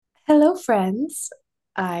Hello, friends.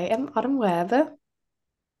 I am Autumn Webb.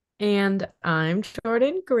 And I'm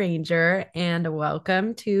Jordan Granger, and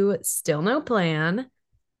welcome to Still No Plan.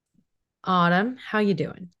 Autumn, how you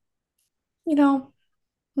doing? You know,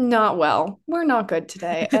 not well. We're not good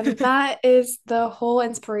today. And that is the whole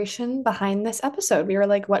inspiration behind this episode. We were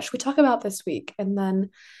like, what should we talk about this week? And then,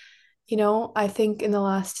 I think in the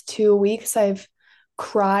last 2 weeks, I've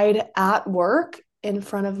cried at work in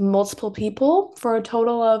front of multiple people for a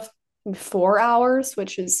total of 4 hours,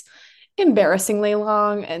 which is embarrassingly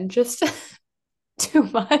long and just too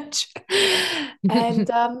much. And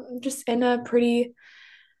just in a pretty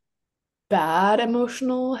bad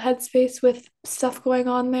emotional headspace with stuff going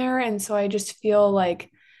on there. And so I just feel like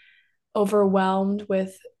overwhelmed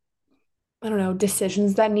with, I don't know,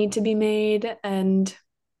 decisions that need to be made. And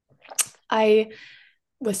I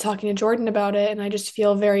was talking to Jordan about it, and I just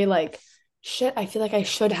feel very like, shit, I feel like I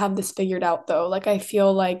should have this figured out though. Like, I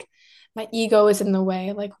feel like my ego is in the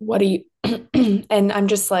way. Like, what do you, and I'm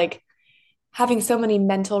just like, having so many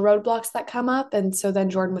mental roadblocks that come up. And so then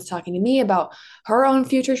Jordan was talking to me about her own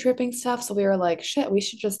future tripping stuff. So we were like, shit, we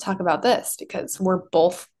should just talk about this because we're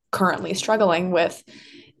both currently struggling with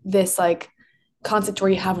this like concept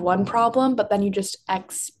where you have one problem, but then you just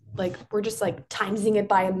like we're just like timesing it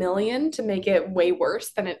by a million to make it way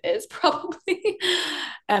worse than it is probably.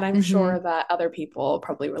 And I'm hmm sure that other people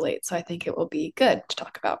probably relate. So I think it will be good to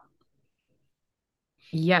talk about.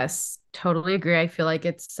 Yes, totally agree. I feel like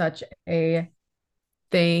it's such a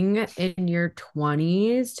thing in your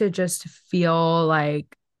 20s to just feel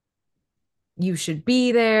like you should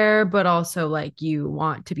be there, but also like you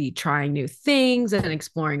want to be trying new things and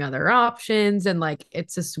exploring other options. And like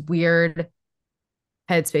it's this weird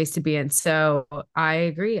headspace to be in. So I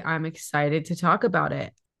agree. I'm excited to talk about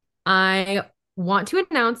it. I want to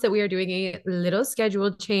announce that we are doing a little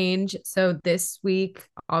schedule change. So this week,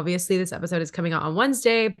 obviously, this episode is coming out on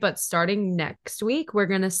Wednesday, but starting next week, we're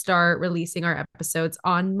going to start releasing our episodes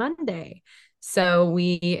on Monday. So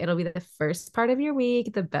it'll be the first part of your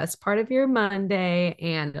week, the best part of your Monday,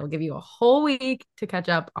 and it'll give you a whole week to catch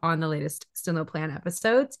up on the latest Still No Plan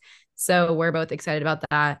episodes. So we're both excited about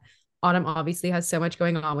that. Autumn obviously has so much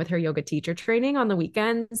going on with her yoga teacher training on the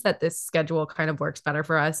weekends that this schedule kind of works better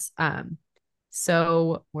for us.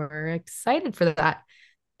 So we're excited for that.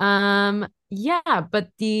 Yeah, but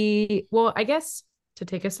I guess to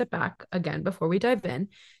take a step back again before we dive in,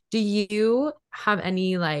 do you have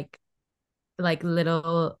any like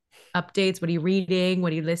little updates? What are you reading?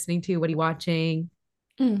 What are you listening to? What are you watching?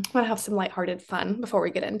 I want to have some lighthearted fun before we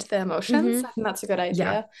get into the emotions. Mm-hmm. I think that's a good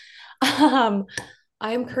Yeah. idea. Um,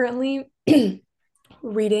 I am currently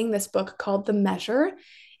reading this book called The Measure.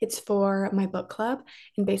 It's for my book club.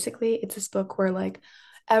 And basically, it's this book where like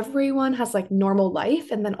everyone has like normal life.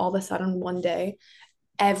 And then all of a sudden, one day,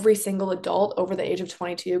 every single adult over the age of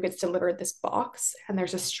 22 gets delivered this box. And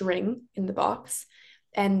there's a string in the box.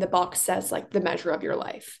 And the box says like the measure of your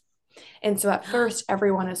life. And so at first,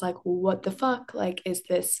 everyone is like, what the fuck? Like, is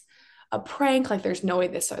this a prank? Like, there's no way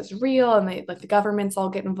this is real. And they like the governments all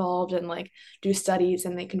get involved and like do studies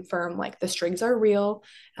and they confirm like the strings are real.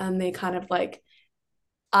 And they kind of like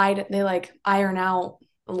they like iron out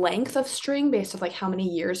length of string based off like how many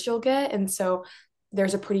years you'll get. And so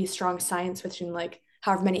there's a pretty strong science between like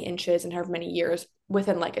however many inches and however many years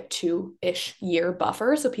within like a 2-ish year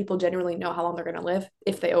buffer. So people generally know how long they're gonna live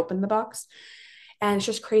if they open the box. And it's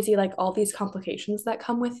just crazy, like all these complications that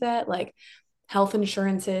come with it. Like health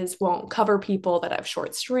insurances won't cover people that have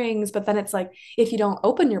short strings. But then it's like, if you don't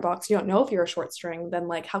open your box, you don't know if you're a short string, then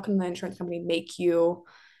like, how can the insurance company make you,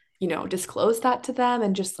 disclose that to them?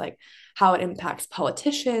 And just like how it impacts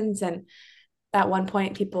politicians. And at one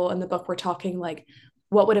point, people in the book were talking like,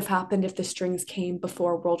 what would have happened if the strings came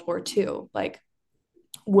before World War II? Like,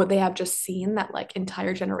 would they have just seen that like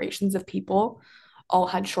entire generations of people all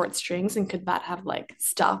had short strings and could that have like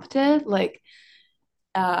stopped it like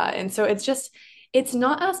and so it's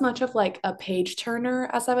not as much of like a page turner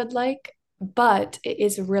as I would like, but it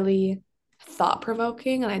is really thought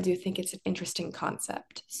provoking and I do think it's an interesting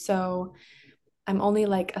concept. So I'm only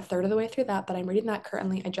like a third of the way through that, but I'm reading that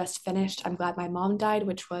currently. I just finished I'm Glad My Mom Died,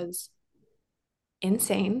 which was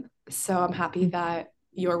insane, so I'm happy that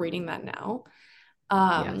you're reading that now.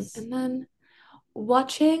 Yes. And then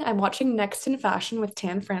I'm watching Next in Fashion with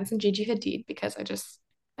Tan France and Gigi Hadid because I just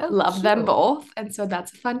Oh, love them cute. both. And so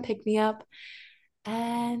that's a fun pick me up.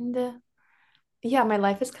 And yeah, my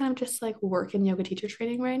life is kind of just like work and yoga teacher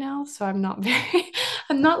training right now. So I'm not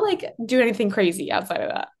I'm not like doing anything crazy outside of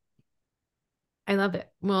that. I love it.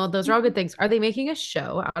 Well, those are all good things. Are they making a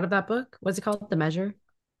show out of that book? What's it called? The Measure?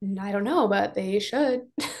 I don't know, but they should.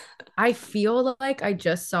 I feel like I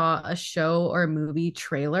just saw a show or a movie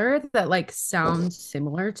trailer that like sounds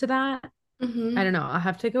similar to that. I Hmm. don't know. I'll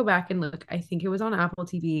have to go back and look. I think it was on Apple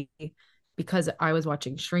TV because I was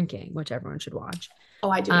watching Shrinking, which everyone should watch. Oh,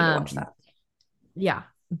 I do need to watch Um, that. yeah,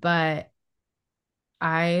 but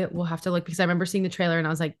I will have to look because I remember seeing the trailer and I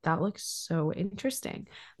was like, that looks so interesting.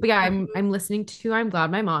 But yeah, I'm listening to I'm Glad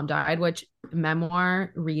My Mom Died, which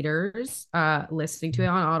memoir readers listening to it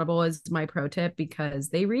on Audible is my pro tip because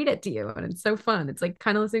they read it to you and it's so fun. It's like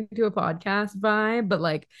kind of listening to a podcast vibe, but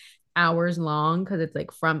like hours long because it's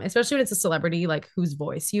like from especially when it's a celebrity like whose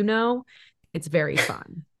voice you know, it's very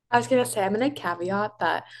fun. I was gonna say, I'm gonna caveat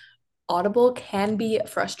that Audible can be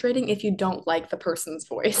frustrating if you don't like the person's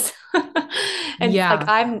voice. And like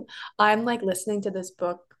Yeah, I'm like listening to this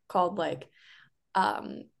book called like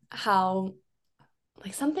how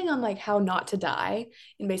like something on like how not to die,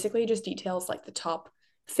 and basically it just details like the top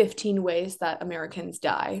 15 ways that Americans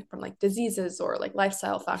die from like diseases or like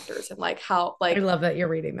lifestyle factors, and like how I like love that you're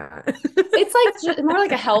reading that. it's like more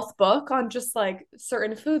like a health book on just like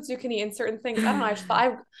certain foods you can eat and certain things. I don't know. I just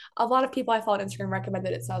thought a lot of people I follow on Instagram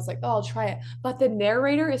recommended it, so I was like, oh, I'll try it. But the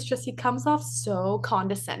narrator is just he comes off so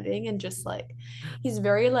condescending and just like he's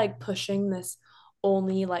very like pushing this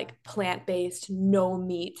only like plant-based, no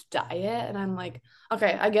meat diet, and I'm like,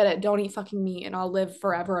 okay, I get it. Don't eat fucking meat, and I'll live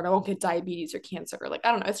forever, and I won't get diabetes or cancer. Like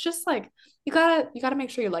I don't know. It's just like you gotta make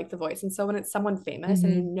sure you like the voice, and so when it's someone famous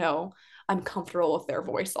and you Mhm. know I'm comfortable with their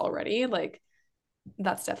voice already. Like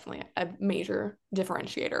that's definitely a major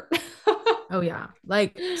differentiator. Oh yeah.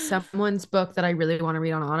 Like someone's book that I really want to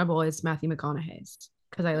read on Audible is Matthew McConaughey's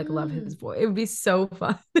because I like love his Mm. voice. It would be so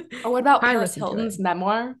fun. Oh, what about I Paris listen to it. Hilton's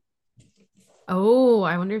memoir? Oh,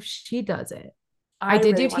 I wonder if she does it. I I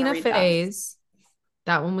did really do want to Tina read that. Fey's.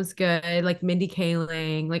 That one was good. Like Mindy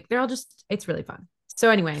Kaling. Like they're all just it's really fun. So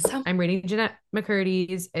anyway, So I'm reading Jeanette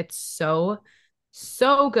McCurdy's. It's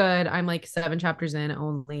so good. I'm like 7 chapters in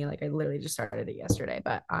only. Like I literally just started it yesterday,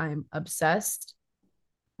 but I'm obsessed,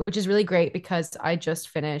 which is really great because I just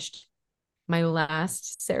finished my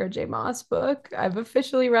last Sarah J. Maas book. I've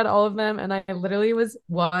officially read all of them, and I literally was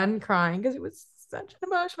one crying because it was such an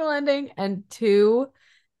emotional ending, and two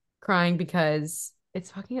crying because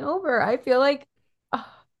it's fucking over. I feel oh,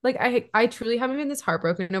 like I truly haven't been this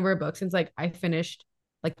heartbroken over a book since like I finished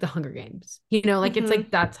like The Hunger Games. You know, like it's mhm,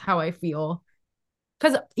 like that's how I feel.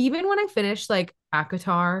 Because even when I finished like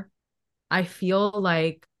ACOTAR, I feel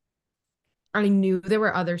like I knew there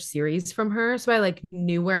were other series from her, so I like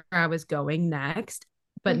knew where I was going next.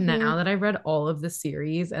 But now mhm. that I've read all of the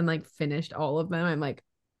series and like finished all of them, I'm like,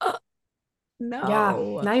 oh, Yeah,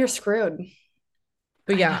 no. now you're screwed.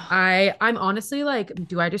 But I yeah, know. I'm honestly like,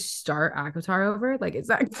 do I just start ACOTAR over? Like, is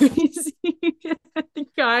that crazy? The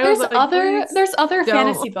guy was like, please There's other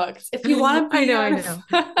fantasy don't. books if you want to be I on know.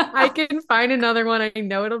 I a can find another one. I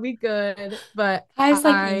know it'll be good, but I was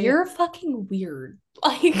like, you're fucking weird.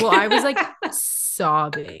 Like well, I was like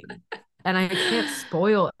sobbing, and I can't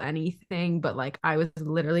spoil anything, but like I was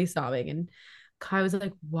literally sobbing, and Kai was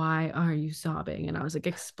like, "Why are you sobbing?" And I was like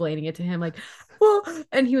explaining it to him, like, "Well,"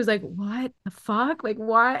 and he was like, "What the fuck? Like,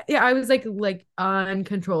 why?" Yeah, I was like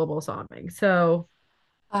uncontrollable sobbing. So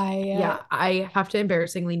I yeah, I have to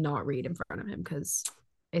embarrassingly not read in front of him because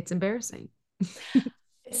it's embarrassing.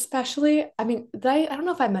 especially, I mean, I don't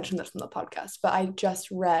know if I mentioned this in the podcast, but I just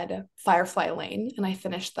read Firefly Lane and I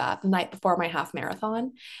finished that the night before my half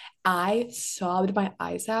marathon. I sobbed my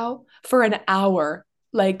eyes out for an hour,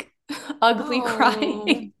 like ugly Oh,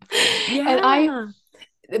 crying. And yeah,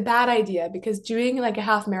 bad idea because doing like a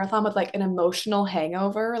half marathon with like an emotional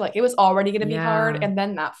hangover, like it was already going to be hard. yeah, And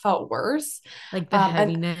then that felt worse. like the Um,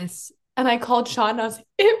 and heaviness. And I called Sean and I was like,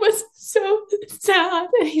 it was so sad.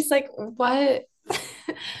 And he's like, what?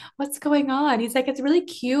 What's going on? He's like, it's really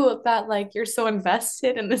cute that like you're so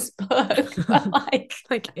invested in this book, but like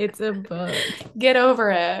Like it's a book. get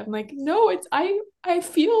over it. I'm like, no, it's I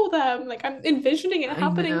feel them. Like I'm envisioning it I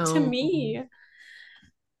happening to know. me.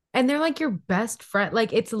 And they're like your best friend.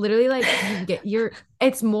 Like it's literally like you get your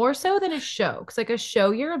it's more so than a show. Cause like a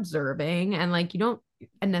show you're observing and like you don't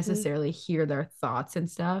Mm-hmm. necessarily hear their thoughts and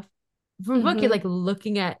stuff. From a book, you're Mm-hmm. like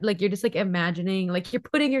looking at like you're just like imagining, like you're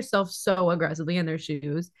putting yourself so aggressively in their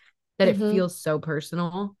shoes that it Mm-hmm. feels so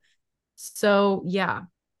personal. So yeah,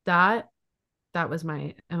 that that was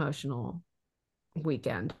my emotional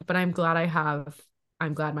weekend. But I'm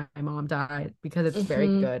glad my mom died because it's very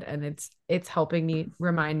Mm-hmm. good and it's helping me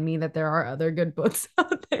remind me that there are other good books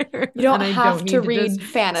out there You don't and I don't have to need to just read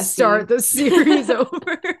start fantasy. the series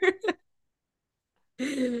over.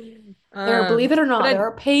 Believe it or But not, there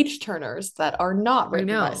are page turners that are not I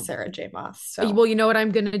written by know. Sarah J. Maas. So Well, you know what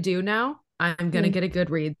I'm gonna do now? I'm gonna Mm. get a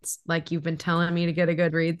Goodreads. Like you've been telling me to get a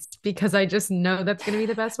Goodreads because I just know that's gonna be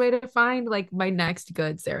the best way to find like my next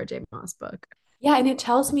good Sarah J. Maas book. Yeah, and it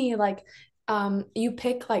tells me like you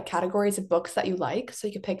pick like categories of books that you like. So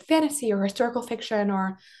you could pick fantasy or historical fiction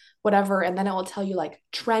or whatever, and then it will tell you like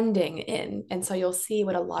trending in. And so you'll see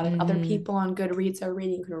what a lot of other Mm-hmm. people on Goodreads are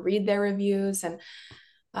reading. You can read their reviews and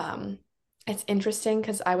um it's interesting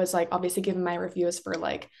because I was like obviously giving my reviews for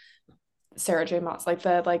like Sarah J. Maas, like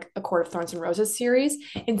the like A Court of Thorns and Roses series,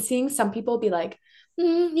 and seeing some people be like,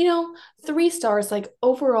 you know, 3 stars, like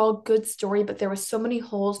overall good story, but there was so many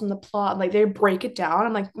holes in the plot. Like they break it down.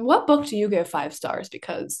 I'm like, what book do you give 5 stars?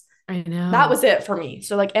 Because I that know. was it for me.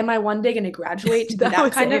 So like, am I one day going to graduate to be That that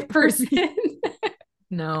was kind of it for person? me.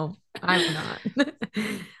 No, I'm not.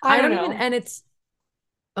 I I don't don't even, know. and it's,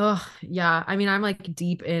 oh, yeah. I mean, I'm like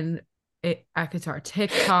deep in it, Akatar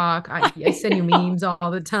TikTok. I I send you know. memes all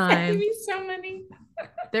the Send time. me so many.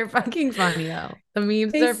 They're fucking funny though. The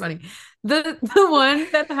memes They are funny. The one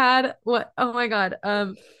that had what? Oh my God.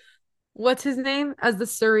 What's his name as the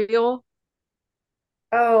surreal?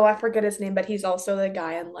 Oh, I forget his name, but he's also the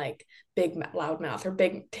guy in like Loud Mouth or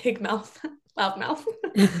Big Mouth, Loud Mouth.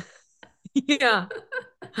 Yeah.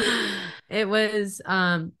 It was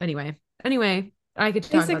anyway, I could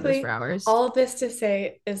talk about this for Basically, hours. all of this to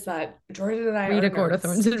say is that Jordan and I Read are A Court of nerds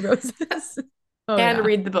Thorns and Roses. Oh and yeah.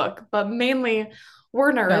 read the book, but mainly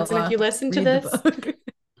we're nerds. And if you Bella, listen to read the this, book.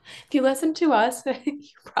 if you listen to us, you're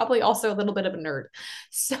probably also a little bit of a nerd.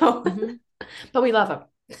 So, Mhm. but we love them.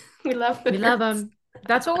 We love the We love nerds. them.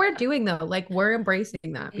 That's what we're doing though. Like we're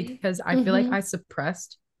embracing that because I feel like Mm-hmm. I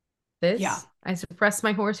suppressed Yeah. this. I suppressed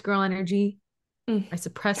my horse girl energy. Mm. I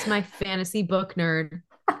suppressed my fantasy book nerd.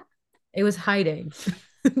 It was hiding,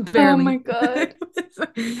 Oh my barely. God.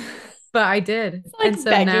 But I did. It's And like so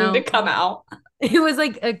begging to now come out. it was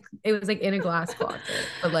like in a glass closet,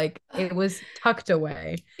 but like it was tucked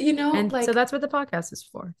away. You know, And so like that's what the podcast is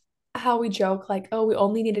for. how we joke, like, oh, we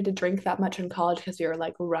only needed to drink that much in college because you're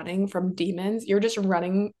like running from demons. You're just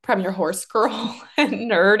running from your horse girl and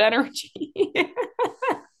nerd energy.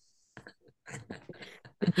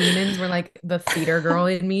 The demons were like the theater girl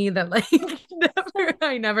in me that like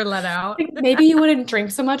I never let out. Like, maybe you wouldn't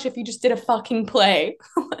drink so much if you just did a fucking play.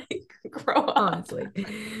 Like, grow up. Honestly.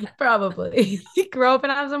 Probably. Grow up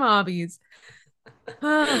and have some hobbies.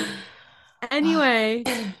 Anyway,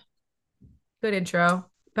 good intro.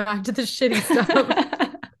 Back to the shitty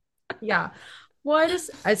stuff. Yeah. What is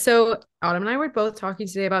so Autumn and I were both talking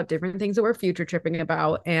today about different things that we're future tripping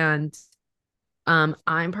about. And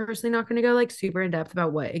I'm personally not gonna go like super in depth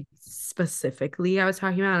about what specifically I was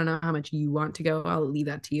talking about. I don't know how much you want to go. I'll leave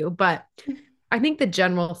that to you. But I think the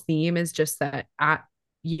general theme is just that at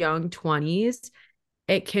young 20s,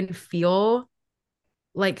 it can feel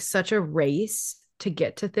like such a race to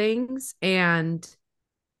get to things and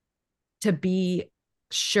to be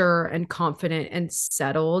sure and confident and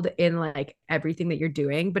settled in like everything that you're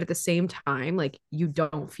doing, but at the same time like you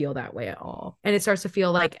don't feel that way at all, and it starts to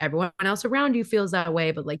feel like everyone else around you feels that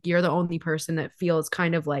way, but like you're the only person that feels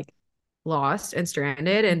kind of like lost and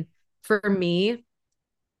stranded. And for me,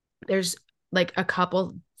 there's like a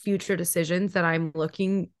couple future decisions that I'm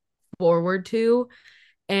looking forward to,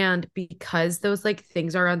 and because those like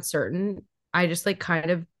things are uncertain, I just like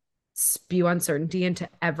kind of spew uncertainty into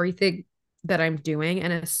everything that I'm doing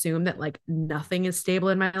and assume that like nothing is stable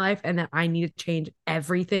in my life and that I need to change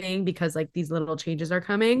everything because like these little changes are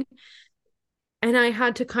coming. And I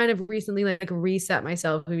had to kind of recently like reset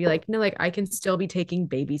myself and be like, no, like I can still be taking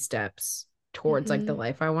baby steps towards like the Mm-hmm.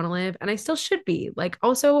 life I want to live. And I still should be. Like,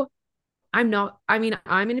 also, I'm not, I mean,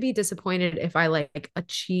 I'm going to be disappointed if I like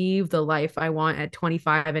achieve the life I want at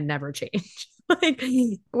 25 and never change. Like,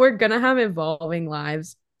 we're going to have evolving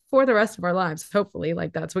lives for the rest of our lives, hopefully.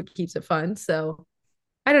 Like, that's what keeps it fun. So,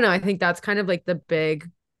 I don't know. I think that's kind of like the big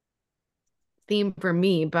theme for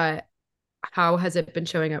me. But how has it been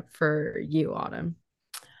showing up for you, Autumn?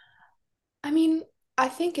 I mean, I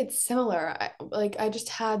think it's similar. I just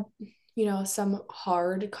had, some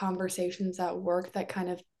hard conversations at work that kind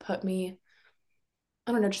of put me,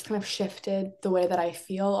 I don't know, just kind of shifted the way that I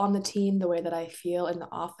feel on the team, the way that I feel in the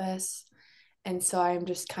office. And so I'm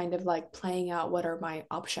just kind of like playing out what are my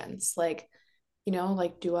options. Like,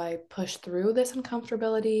 like, do I push through this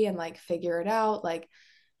uncomfortability and like figure it out? Like,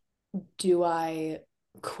 do I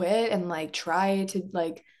quit and like try to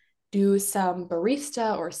like do some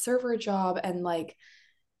barista or server job and like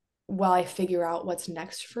while I figure out what's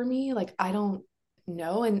next for me? Like, I don't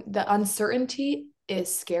know. And the uncertainty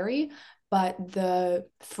is scary, but the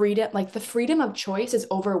freedom of choice is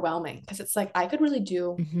overwhelming because it's like I could really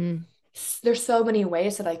do Mm-hmm. there's so many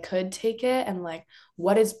ways that I could take it, and like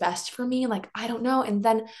what is best for me, like I don't know. And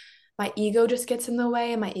then my ego just gets in the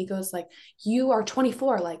way, and my ego is like, you are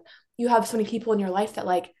 24, like you have so many people in your life that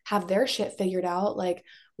like have their shit figured out, like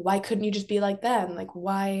why couldn't you just be like them, like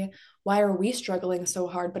why are we struggling so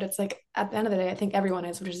hard? But it's like at the end of the day, I think everyone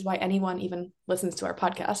is, which is why anyone even listens to our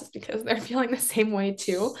podcast, is because they're feeling the same way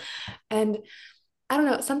too. And I don't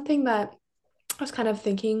know, something that I was kind of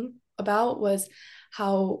thinking about was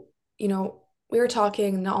how, we were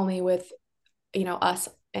talking not only with, us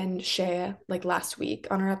and Shay like last week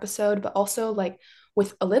on our episode, but also like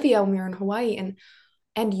with Olivia when we were in Hawaii,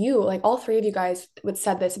 and you, like all three of you guys would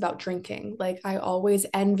said this about drinking. Like I always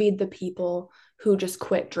envied the people who just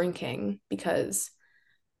quit drinking because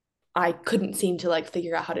I couldn't seem to like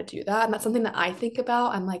figure out how to do that. And that's something that I think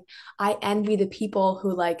about. I'm like, I envy the people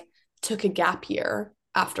who like took a gap year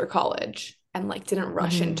after college and like didn't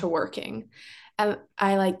rush Mm-hmm. into working. And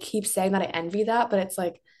I like keep saying that I envy that, but it's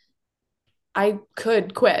like I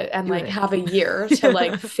could quit and Do like it. have a year to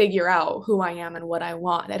like figure out who I am and what I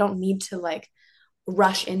want. I don't need to like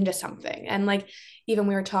rush into something. And like even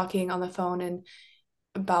we were talking on the phone and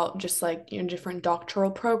about just like different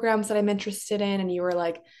doctoral programs that I'm interested in, and you were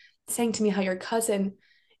like saying to me how your cousin,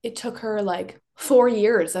 it took her like 4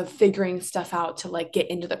 years of figuring stuff out to like get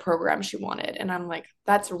into the program she wanted. And I'm like,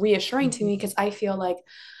 that's reassuring to Mhm. me because I feel like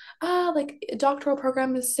a doctoral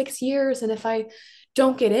program is 6 years, and if I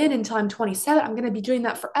don't get in until I'm 27, I'm going to be doing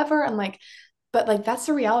that forever. And like, but like that's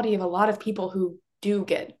the reality of a lot of people who do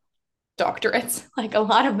get doctorates. Like a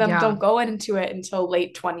lot of them Yeah. don't go into it until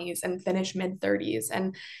late 20s and finish mid 30s.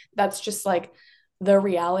 And that's just like the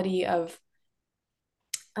reality of,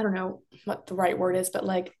 I don't know what the right word is, but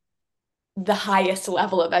like the highest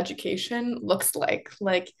level of education looks like.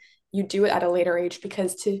 Like you do it at a later age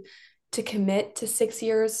because to commit to 6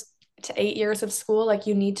 years to 8 years of school, like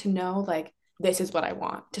you need to know like this is what I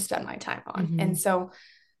want to spend my time on. And Hmm. so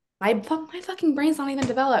my fucking brain's not even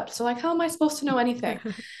developed. So like how am I supposed to know anything?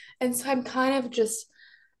 And so I'm kind of just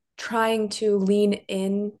trying to lean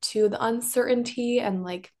into the uncertainty and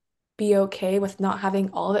like be okay with not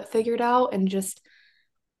having all of it figured out and just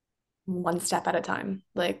one step at a time.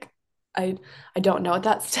 Like I I don't know what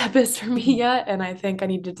that step is for me yet, and I think I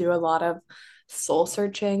need to do a lot of soul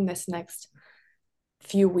searching this next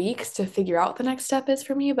few weeks to figure out what the next step is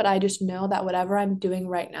for me, but I just know that whatever I'm doing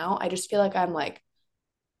right now, I just feel like I'm like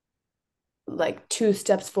two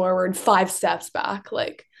steps forward, five steps back.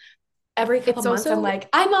 Like every couple It's months I'm also like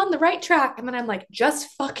I'm on the right track, and then I'm like just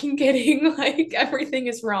fucking kidding. Like everything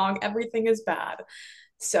is wrong, everything is bad.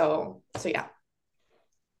 So yeah.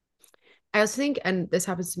 I also think, and this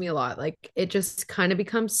happens to me a lot, like it just kind of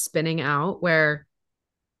becomes spinning out where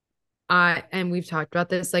and we've talked about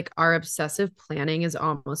this, like our obsessive planning is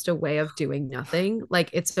almost a way of doing nothing. Like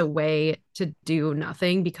it's a way to do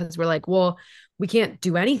nothing because we're like, well, we can't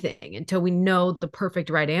do anything until we know the perfect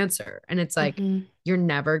right answer. And it's like, Mm-hmm. you're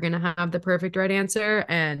never going to have the perfect right answer.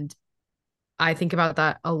 And I think about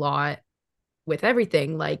that a lot with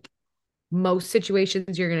everything. Like most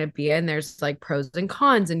situations you're going to be in, there's like pros and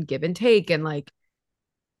cons and give and take. And like,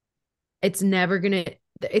 it's never going to,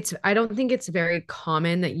 I don't think it's very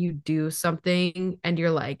common that you do something and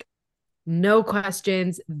you're like, no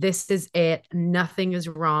questions. This is it. Nothing is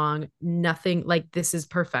wrong. Nothing like this is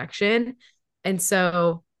perfection. And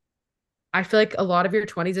so I feel like a lot of your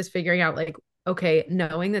 20s is figuring out, like, okay,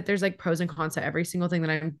 knowing that there's like pros and cons to every single thing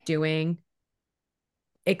that I'm doing,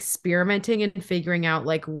 experimenting and figuring out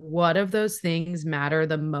like what of those things matter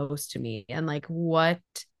the most to me and like what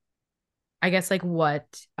I guess like what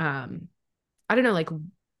I don't know, like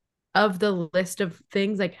of the list of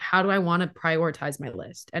things, like how do I want to prioritize my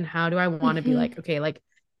list and how do I want to be Mm-hmm. like, okay, like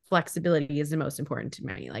flexibility is the most important to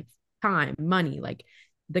me, like time, money, like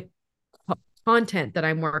the content that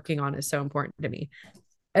I'm working on is so important to me.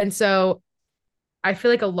 And so I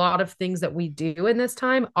feel like a lot of things that we do in this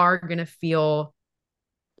time are going to feel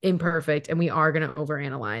imperfect and we are going to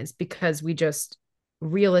overanalyze because we just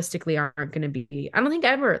realistically aren't going to be, I don't think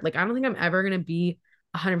ever, like, I don't think I'm ever going to be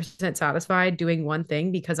 100% satisfied doing one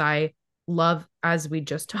thing because I love, as we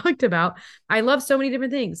just talked about, I love so many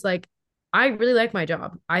different things. Like, I really like my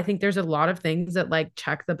job. I think there's a lot of things that like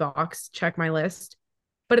check the box, check my list.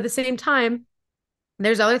 But at the same time,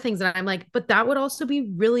 there's other things that I'm like, but that would also be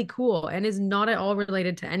really cool and is not at all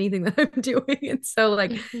related to anything that I'm doing. And so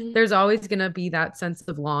like Mm-hmm. there's always gonna be that sense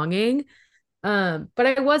of longing. But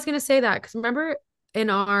I was gonna say that because remember in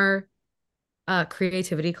our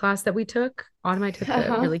creativity class that we took, Autumn, I took a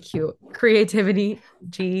Uh-huh. really cute creativity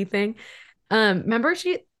G thing. Remember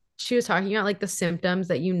she was talking about like the symptoms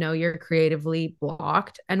that you know you're creatively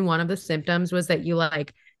blocked. And one of the symptoms was that you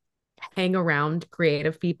like hang around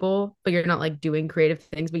creative people, but you're not like doing creative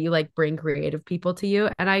things, but you like bring creative people to you.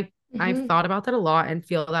 And I've Hmm. thought about that a lot and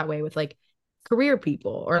feel that way with like career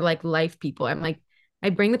people or like life people. I'm like, I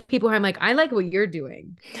bring the people who I'm like, I like what you're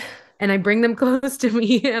doing. And I bring them close to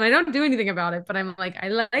me and I don't do anything about it, but I'm like, I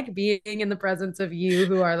like being in the presence of you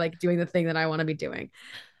who are like doing the thing that I want to be doing.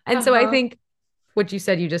 And so I Uh-huh. think what you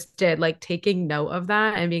said you just did, like taking note of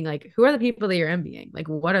that and being like, who are the people that you're envying? Like,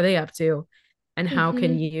 what are they up to? And how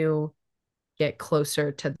can Hmm. you get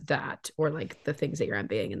closer to that or like the things that you're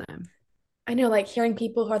envying in them? I know, like hearing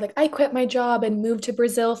people who are like, I quit my job and moved to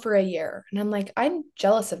Brazil for a year. And I'm like, I'm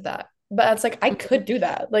jealous of that. But it's like I Mhm. could do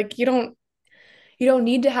that. Like you don't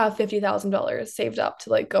need to have $50,000 saved up to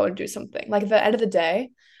like go and do something. Like at the end of the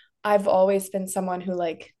day, I've always been someone who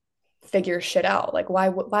like figures shit out. Like why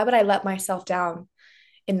would I let myself down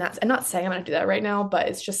in that? I'm not saying I'm gonna do that right now, but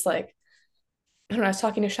it's just like I don't know. I was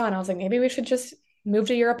talking to Sean. I was like, maybe we should just move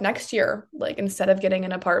to Europe next year, like instead of getting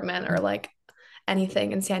an apartment or like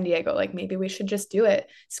anything in San Diego. Like maybe we should just do it.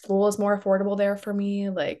 School is more affordable there for me.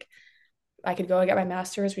 Like I could go and get my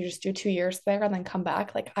master's. We just do 2 years there and then come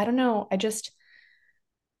back. Like I don't know. I just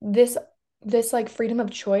this this like freedom of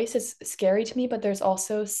choice is scary to me, but there's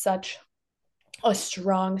also such a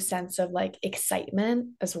strong sense of like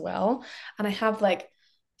excitement as well. And I have like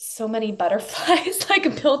so many butterflies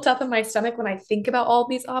like built up in my stomach when I think about all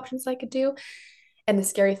these options I could do. And the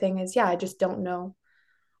scary thing is, yeah, I just don't know.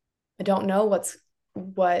 I don't know what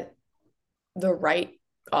the right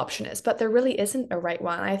option is, but there really isn't a right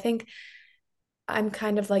one. I think I'm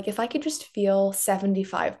kind of like, if I could just feel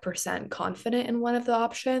 75% confident in one of the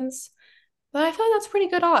options, but I feel like that's pretty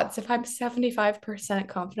good odds. If I'm 75%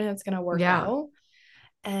 confident it's going to work Yeah. out.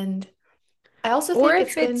 And I also Or think if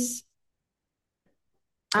it's been, it's,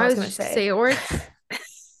 I I was was going to just gonna say, say, or it's,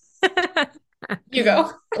 you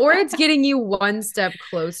go. or it's getting you one step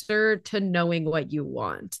closer to knowing what you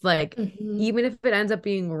want. Like, Hmm. even if it ends up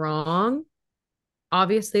being wrong,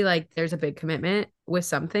 obviously like there's a big commitment with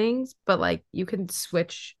some things, but like you can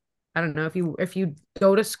switch. I don't know if you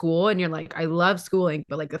go to school and you're like, I love schooling,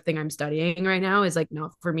 but like the thing I'm studying right now is like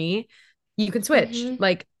not for me, you can switch. Hmm.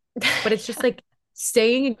 Like, but it's just Yeah. like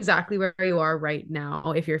staying exactly where you are right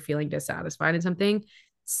now if you're feeling dissatisfied in something,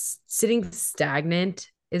 sitting stagnant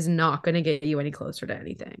is not going to get you any closer to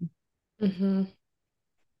anything. Hmm.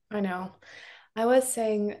 I know. I was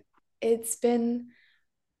saying it's been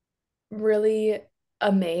really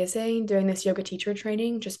amazing doing this yoga teacher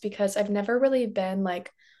training just because I've never really been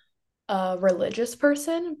like a religious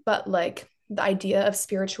person, but like the idea of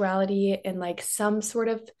spirituality and like some sort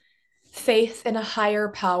of faith in a higher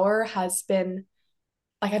power has been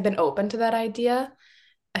like I've been open to that idea.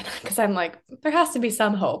 Because I'm like, there has to be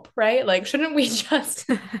some hope, right? Like, shouldn't we just,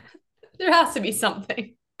 there has to be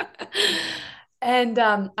something. And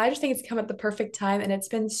I just think it's come at the perfect time. And it's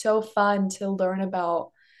been so fun to learn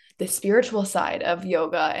about the spiritual side of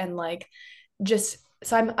yoga and like just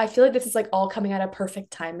so I feel like this is like all coming out of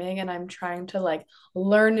perfect timing and I'm trying to like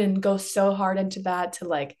learn and go so hard into that to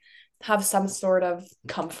like have some sort of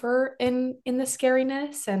comfort in the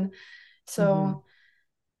scariness. And Mhm. so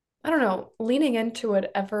I don't know, leaning into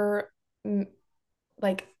it ever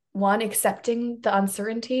like one accepting the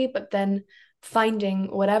uncertainty, but then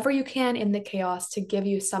finding whatever you can in the chaos to give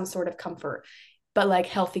you some sort of comfort, but like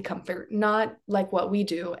healthy comfort, not like what we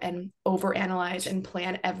do and overanalyze and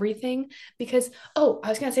plan everything. Because, oh, I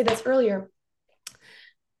was going to say this earlier.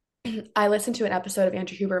 I listened to an episode of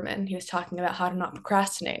Andrew Huberman. He was talking about how to not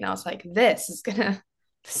procrastinate. And I was like, this is going to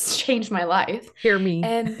change my life. Hear me.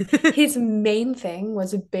 And his main thing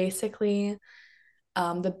was basically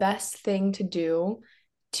the best thing to do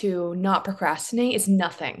to not procrastinate is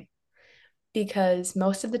nothing. Because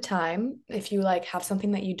most of the time, if you like have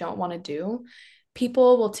something that you don't want to do,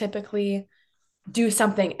 people will typically do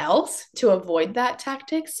something else to avoid that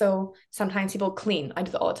tactic. So sometimes people clean. I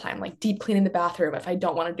do that all the time, like deep cleaning the bathroom if I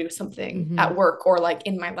don't want to do something Hmm. at work or like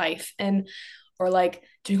in my life. And or like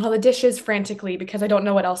doing all the dishes frantically because I don't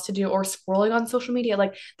know what else to do, or scrolling on social media.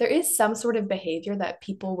 Like there is some sort of behavior that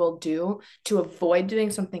people will do to avoid doing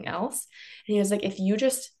something else. And he was like, if you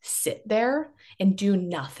just sit there and do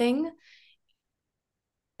nothing,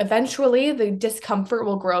 eventually the discomfort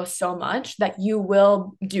will grow so much that you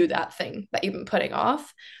will do that thing that you've been putting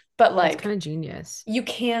off. But That's like kind of genius. you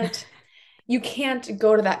can't you can't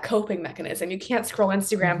go to that coping mechanism. You can't scroll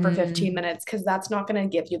Instagram for 15 Hmm. minutes because that's not going to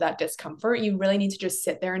give you that discomfort. You really need to just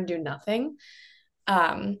sit there and do nothing.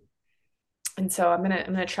 Um, and so I'm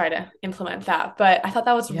gonna try to implement that. But I thought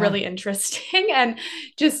that was Yeah. really interesting and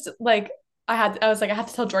just like I was like, I have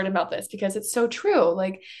to tell Jordan about this because it's so true.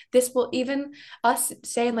 Like this will even us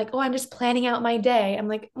saying like, oh, I'm just planning out my day. I'm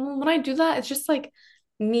like, when I do that, it's just like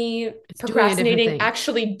me It's doing a different procrastinating, thing.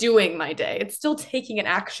 actually doing my day. It's still taking an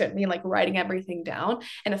action, me like writing everything down.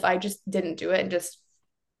 And if I just didn't do it and just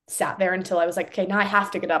sat there until I was like, okay, now I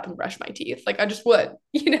have to get up and brush my teeth. Like I just would,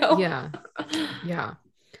 you know? Yeah. Yeah.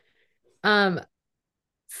 Um,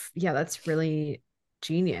 yeah, that's really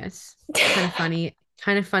genius. Kind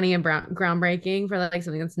of funny and groundbreaking for like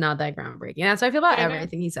something that's not that groundbreaking. That's how I feel about I know.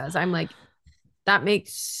 everything he says. I'm like, that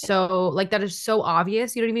makes so like that is so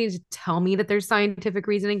obvious. You don't even need to tell me that there's scientific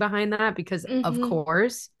reasoning behind that because of Mm-hmm.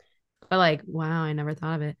 course. But like, wow, I never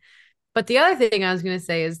thought of it. But the other thing I was gonna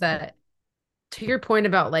say is that to your point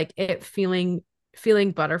about like it feeling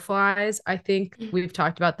butterflies, I think we've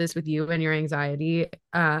talked about this with you and your anxiety.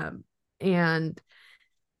 And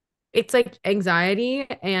it's like anxiety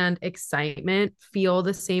and excitement feel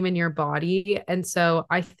the same in your body. And so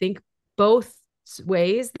I think both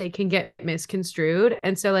ways they can get misconstrued.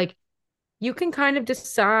 And so, like, you can kind of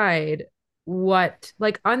decide what,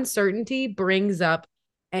 like, uncertainty brings up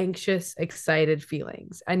anxious, excited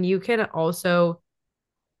feelings. And you can also,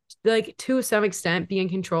 like, to some extent, be in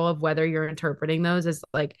control of whether you're interpreting those as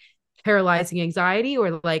like paralyzing anxiety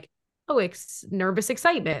or like, oh, it's nervous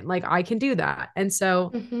excitement. Like, I can do that. And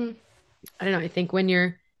so, Mm-hmm. I don't know. I think when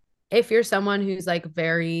if you're someone who's like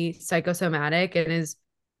very psychosomatic and is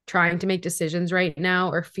trying to make decisions right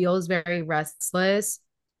now or feels very restless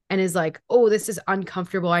and is like, oh, this is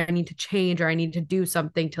uncomfortable. I need to change or I need to do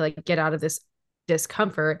something to like get out of this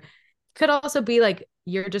discomfort. Could also be like,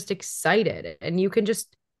 you're just excited and you can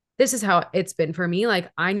just, this is how it's been for me.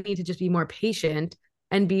 Like, I need to just be more patient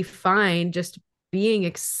and be fine just being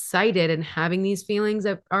excited and having these feelings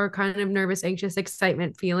that are kind of nervous, anxious,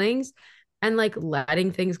 excitement feelings and like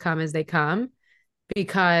letting things come as they come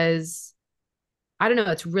because I don't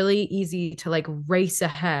know, it's really easy to like race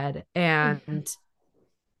ahead Mm-hmm. and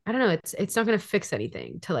I don't know, it's not going to fix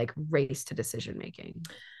anything to like race to decision making.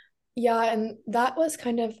 Yeah, and that was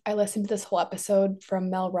kind of, I listened to this whole episode from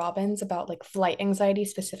Mel Robbins about like flight anxiety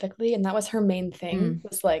specifically, and that was her main thing Mm,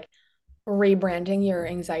 was like rebranding your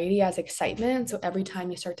anxiety as excitement. So every time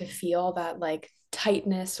you start to feel that like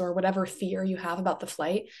tightness or whatever fear you have about the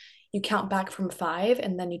flight, you count back from five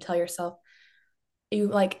and then you tell yourself, you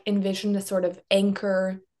like envision a sort of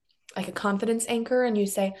anchor, like a confidence anchor, and you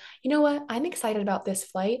say, you know what, I'm excited about this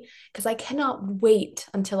flight because I cannot wait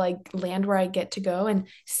until I land where I get to go and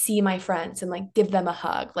see my friends and like give them a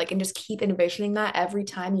hug, like, and just keep envisioning that every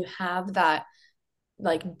time you have that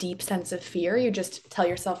like deep sense of fear. You just tell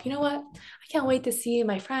yourself, you know what, I can't wait to see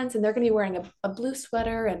my friends and they're going to be wearing a blue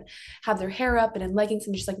sweater and have their hair up and in leggings,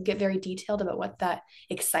 and just like get very detailed about what that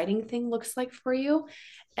exciting thing looks like for you.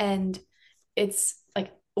 And it's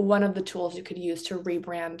like one of the tools you could use to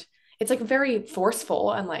rebrand. It's like very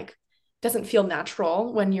forceful and like doesn't feel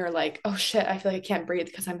natural when you're like, oh shit, I feel like I can't breathe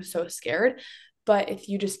because I'm so scared. But if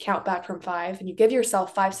you just count back from five and you give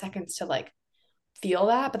yourself 5 seconds to like feel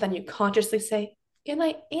that, but then you consciously say, and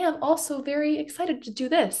I am also very excited to do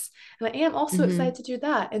this. And I am also mm-hmm. excited to do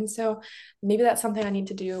that. And so maybe that's something I need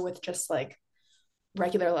to do with just like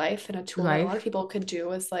regular life. And a tool that a lot of Life. people could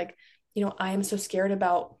do is like, you know, I am so scared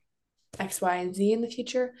about X, Y, and Z in the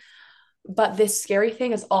future. But this scary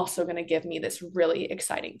thing is also going to give me this really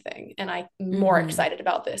exciting thing. And I'm more Mm-hmm. excited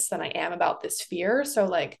about this than I am about this fear. So,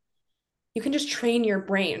 like, you can just train your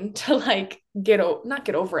brain to, like, not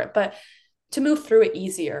get over it, but to move through it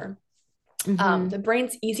easier. Mm-hmm. The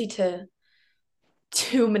brain's easy to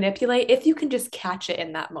manipulate if you can just catch it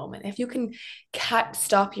in that moment. If you can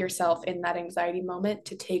stop yourself in that anxiety moment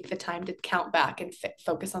to take the time to count back and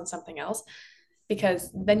focus on something else, because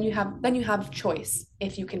then you have choice.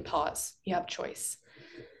 If you can pause, you have choice.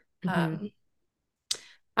 Mm-hmm. um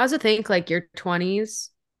I also think like your 20s,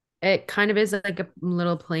 it kind of is like a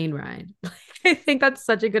little plane ride. I think that's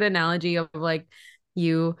such a good analogy of like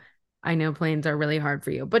you, I know planes are really hard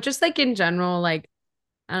for you, but just like in general, like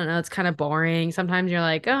I don't know, it's kind of boring. Sometimes you're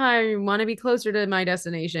like, oh, I want to be closer to my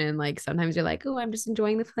destination. Like sometimes you're like, oh, I'm just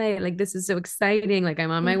enjoying the flight. Like this is so exciting. Like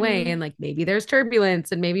I'm on my way. And mhm. like maybe there's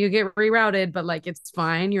turbulence and maybe you get rerouted, but like it's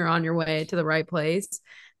fine. You're on your way to the right place.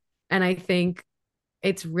 And I think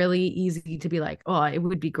it's really easy to be like, oh, it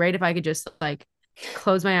would be great if I could just like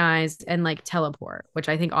close my eyes and like teleport, which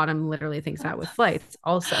I think Autumn literally thinks that with flights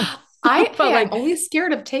also. But I'm like only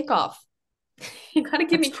scared of takeoff. You got to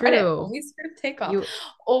give that's me credit. I'm true. only scared of takeoff. You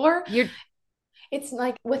Or you're it's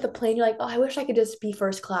like with a plane, you're like, oh, I wish I could just be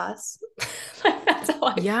first class. Like that's how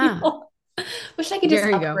I yeah, feel. Wish I could just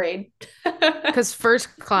there you go. upgrade. Because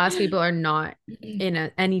first class people are not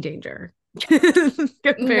in any danger.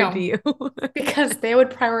 compared to No, you. because they would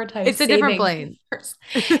prioritize It's a different saving plane. first.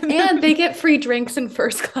 And they get free drinks in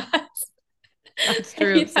first class. That's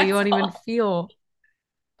true. Maybe So you that's won't even all. feel.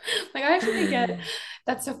 Like I actually get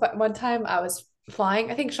that's so fun. One time I was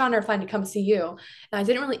flying, I think Sean and I were flying to come see you, and I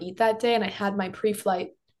didn't really eat that day, and I had my pre-flight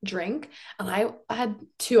drink, and I had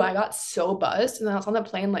two. I got so buzzed, and then I was on the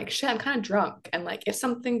plane like, shit, I'm kind of drunk, and like if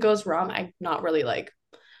something goes wrong, I'm not really like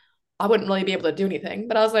I wouldn't really be able to do anything.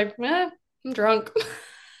 But I was like, I'm drunk.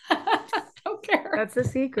 I don't care. That's the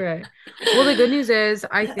secret. Well, the good news is,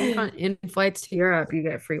 I think on in flights to Europe, you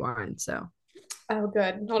get free wine, so Oh,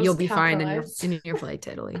 good. I'll you'll just be fine in your capitalize. flight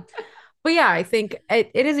to Italy. But yeah, I think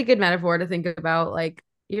it is a good metaphor to think about. Like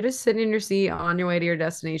you're just sitting in your seat on your way to your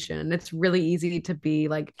destination. It's really easy to be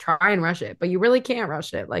like try and rush it, but you really can't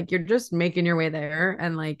rush it. Like you're just making your way there,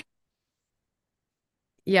 and like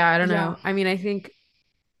yeah, I don't Yeah, know. I mean, I think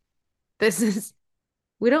this is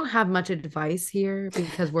we don't have much advice here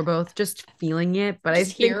because we're both just feeling it, but I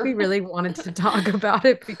just think we here. really wanted to talk about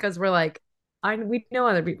it because we're like, we know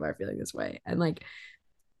other people are feeling this way. And like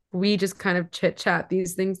we just kind of chit chat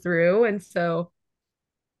these things through. And so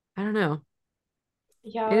I don't know.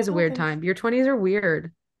 Yeah, It is a weird time. Your 20s are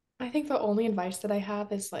weird. I think the only advice that I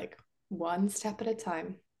have is like one step at a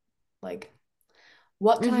time. Like,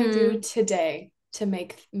 what can I do Mm-hmm. today to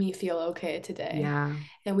make me feel okay today? Yeah.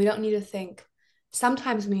 And we don't need to think,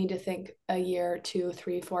 sometimes we need to think a year, two,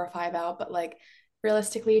 three, four, five out, but like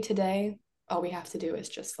realistically today, all we have to do is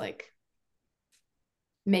just like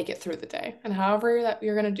make it through the day. And however that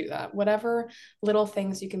you're gonna do that, whatever little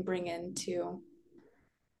things you can bring in to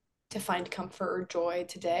find comfort or joy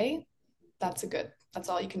today, that's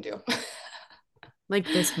all you can do.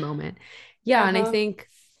 Like this moment. Yeah. And Uh-huh. I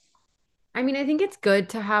think it's good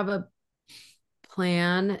to have a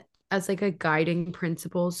plan as like a guiding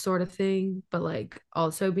principle sort of thing, but like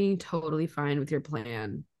also being totally fine with your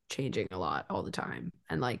plan changing a lot all the time.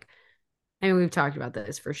 And like, I mean, we've talked about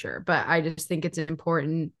this for sure, but I just think it's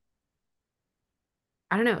important.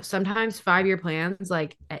 I don't know. Sometimes 5 year plans,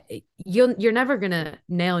 like you're never gonna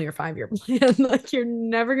nail your 5 year plan. Like you're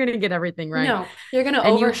never gonna get everything right. No, you're gonna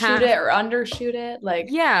And you overshoot have it or undershoot it. Like,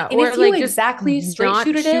 yeah, and or if you like just exactly straight not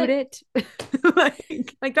shooted shoot it,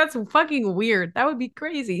 it. Like that's fucking weird. That would be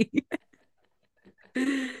crazy.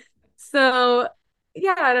 So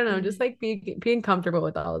yeah, I don't know, just like being comfortable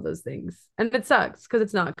with all of those things. And it sucks because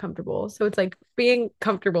it's not comfortable. So it's like being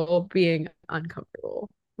comfortable being uncomfortable,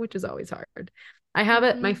 which is always hard. I have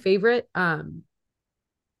it, my Mhm. favorite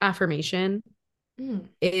affirmation Mm.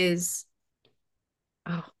 is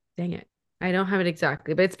oh dang it. I don't have it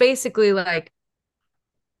exactly, but it's basically like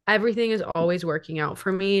everything is always working out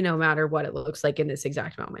for me no matter what it looks like in this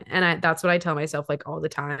exact moment. And that's what I tell myself like all the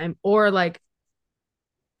time. Or like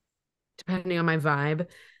depending on my vibe,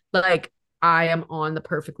 like I am on the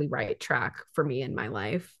perfectly right track for me in my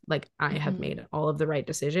life. Like I have Mhm. made all of the right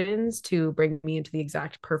decisions to bring me into the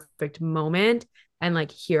exact perfect moment. And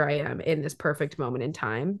like here I am in this perfect moment in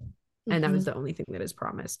time. And that was Mhm. the only thing that is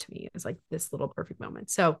promised to me is like this little perfect moment.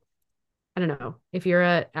 So I don't know if you're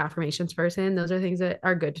a affirmations person, those are things that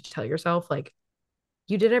are good to tell yourself. Like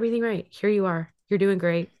you did everything right. Here you are. You're doing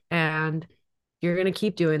great. And you're going to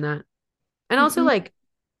keep doing that. And also Mhm. like,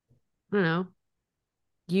 I don't know,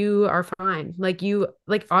 you are fine. Like you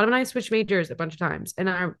like Autumn and I switched majors a bunch of times. And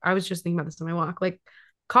I was just thinking about this on my walk. Like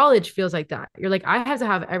college feels like that. You're like, I have to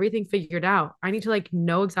have everything figured out. I need to like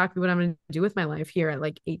know exactly what I'm gonna do with my life here at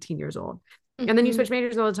like 18 years old. And then you switch Mhm.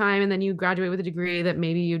 majors all the time, and then you graduate with a degree that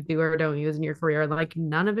maybe you do or don't use in your career. Like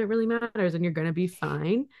none of it really matters, and you're gonna be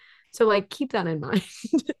fine. So like keep that in mind.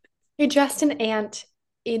 You're just an ant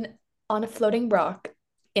in on a floating rock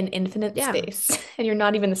in infinite Yeah. space, and you're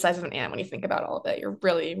not even the size of an ant when you think about all of it. You're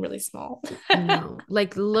really, really small. No,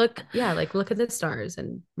 like look, yeah, like look at the stars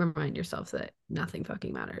and remind yourself that nothing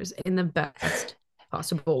fucking matters in the best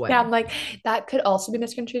possible Yeah, I'm way. like that could also be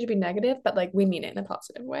misconstrued to be negative, but like we mean it in a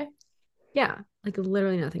positive way. Yeah, like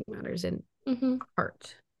literally nothing matters in Hmm.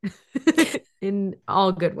 art, in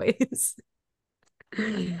all good ways.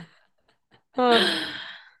 Oh,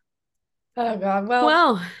 Oh God. Well,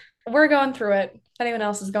 well, we're going through it. If anyone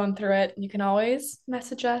else is going through it, you can always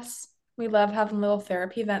message us. We love having little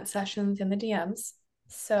therapy vent sessions in the DMs.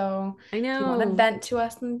 So I if you want to know. vent to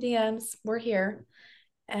us in the DMs, we're here.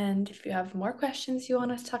 And if you have more questions you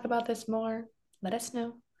want us to talk about this more, let us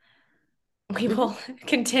know. We Mhm. will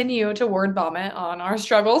continue to word vomit on our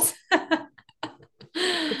struggles.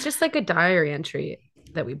 It's just like a diary entry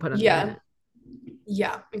that we put on the Yeah. internet.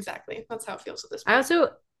 Yeah, exactly. That's how it feels at this I point.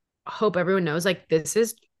 also hope everyone knows like this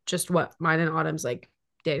is just what mine and Autumn's like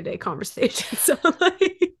day to day conversation. So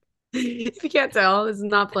like If you can't tell, this is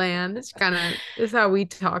not planned. It's kind of is how we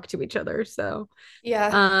talk to each other. So, Yeah.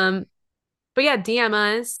 um, but yeah, DM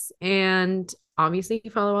us and obviously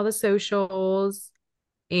follow all the socials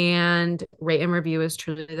and rate and review is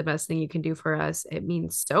truly the best thing you can do for us. It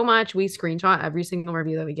means so much. We screenshot every single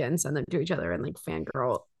review that we get and send them to each other and like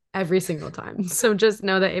fangirl every single time. So just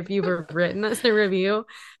know that if you've written us a review,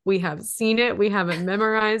 we have seen it. We have it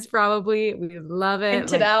memorized probably. We love it.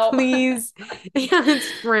 Printed Like, out. please, yeah,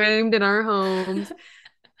 it's framed in our homes.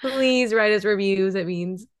 Please write us reviews. It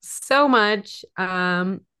means so much.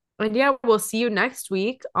 And yeah, we'll see you next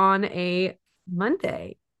week on a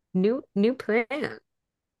Monday. New plan.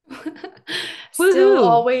 Still Woohoo.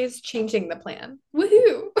 always changing the plan.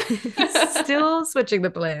 Woohoo. Still switching the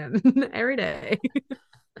plan every day.